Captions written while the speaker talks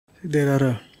There are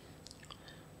a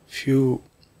few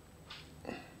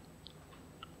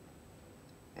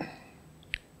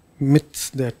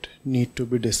myths that need to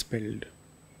be dispelled.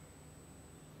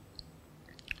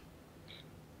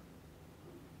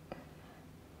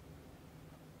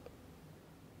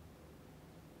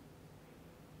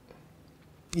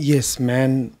 Yes,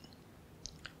 man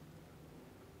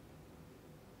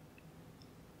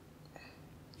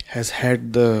has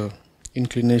had the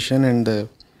inclination and the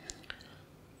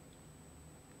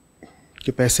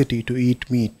capacity to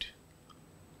eat meat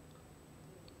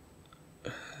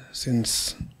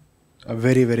since a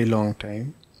very, very long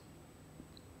time.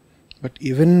 But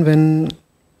even when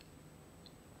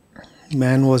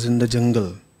man was in the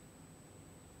jungle,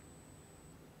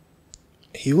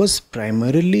 he was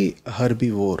primarily a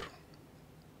herbivore.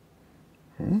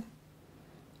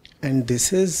 And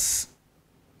this is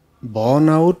borne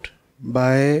out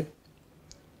by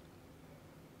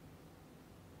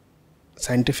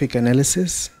scientific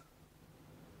analysis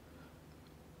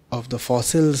of the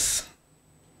fossils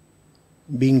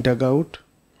being dug out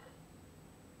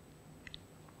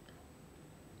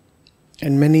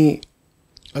and many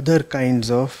other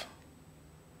kinds of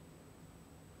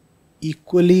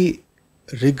equally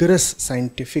rigorous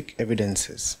scientific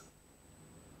evidences.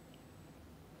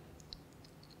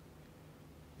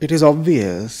 It is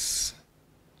obvious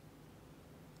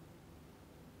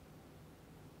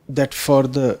that for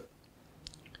the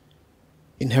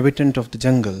inhabitant of the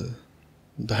jungle,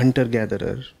 the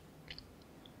hunter-gatherer,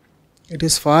 it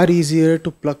is far easier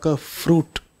to pluck a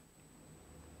fruit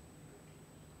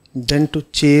than to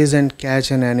chase and catch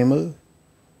an animal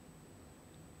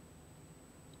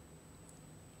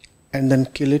and then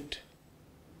kill it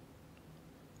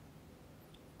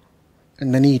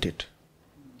and then eat it.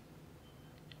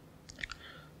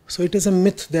 So it is a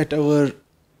myth that our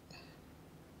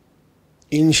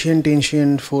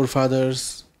ancient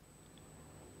forefathers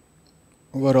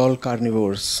were all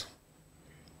carnivores.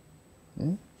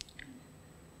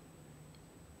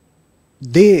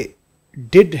 They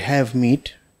did have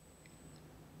meat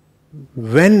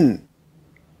when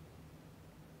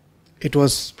it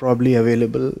was probably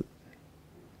available,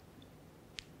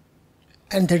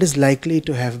 and that is likely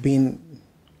to have been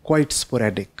quite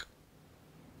sporadic.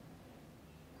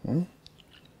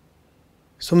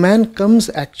 So man comes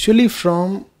actually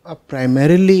from a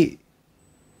primarily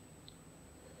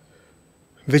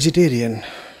vegetarian,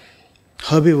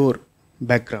 herbivore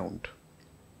background.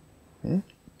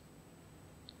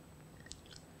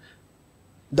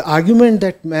 The argument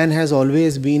that man has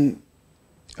always been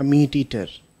a meat eater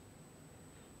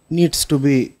needs to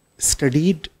be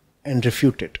studied and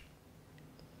refuted.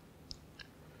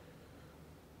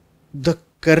 The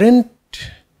current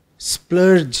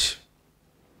splurge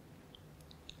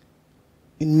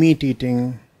in meat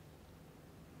eating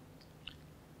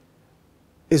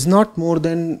is not more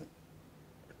than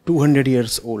 200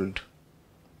 years old.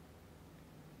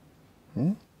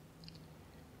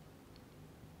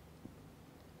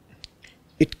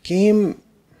 It came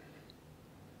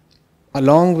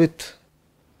along with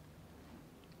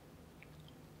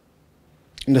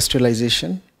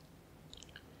industrialization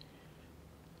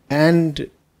and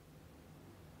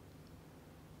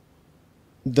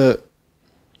the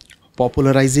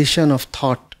popularization of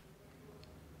thought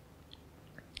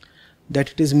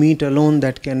that it is meat alone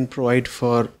that can provide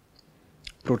for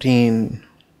protein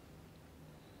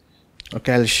or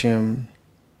calcium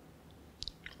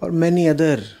or many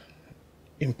other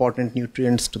important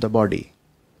nutrients to the body.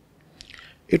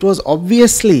 It was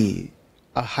obviously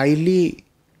a highly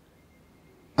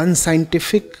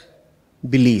unscientific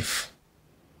belief,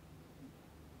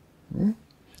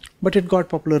 but it got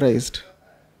popularized.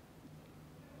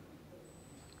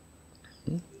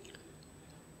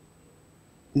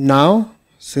 Now,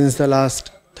 since the last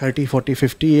 30, 40,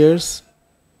 50 years,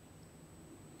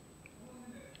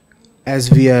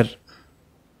 as we are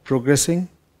progressing,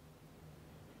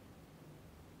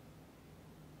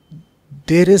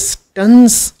 there is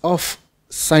tons of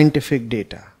scientific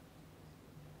data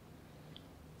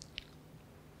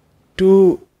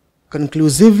to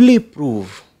conclusively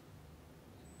prove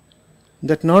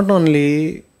that not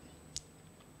only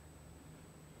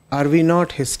are we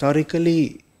not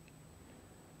historically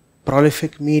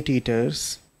prolific meat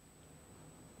eaters,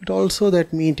 but also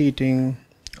that meat eating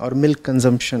or milk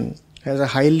consumption has a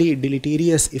highly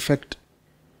deleterious effect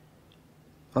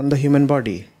on the human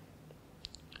body.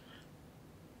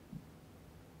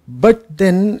 But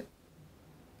then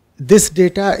this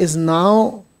data is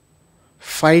now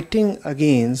fighting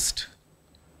against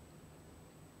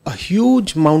a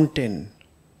huge mountain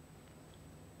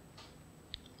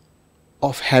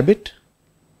of habit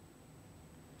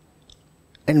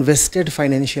and vested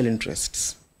financial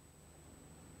interests.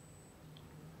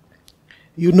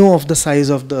 You know of the size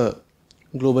of the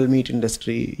global meat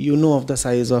industry, you know of the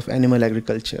size of animal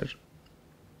agriculture.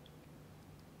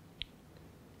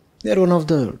 They are one of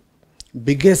the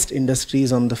biggest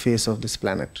industries on the face of this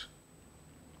planet.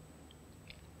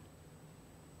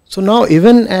 So now,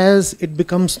 even as it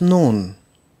becomes known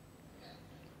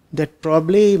that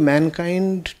probably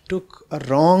mankind took a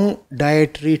wrong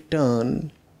dietary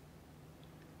turn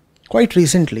quite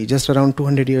recently, just around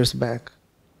 200 years back,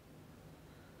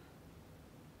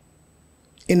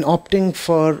 in opting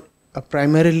for a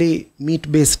primarily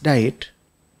meat-based diet,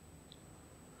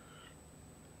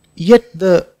 yet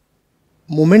the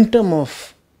momentum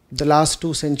of the last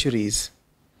 2 centuries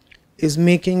is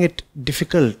making it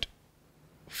difficult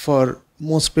for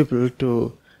most people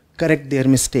to correct their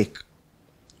mistake.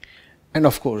 And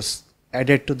of course,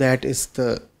 added to that is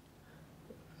the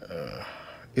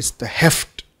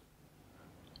heft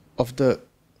of the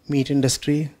meat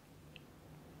industry,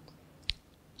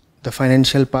 the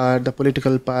financial power, the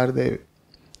political power they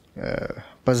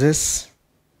possess,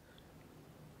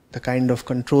 the kind of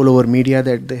control over media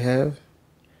that they have,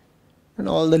 and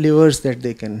all the levers that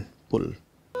they can pull.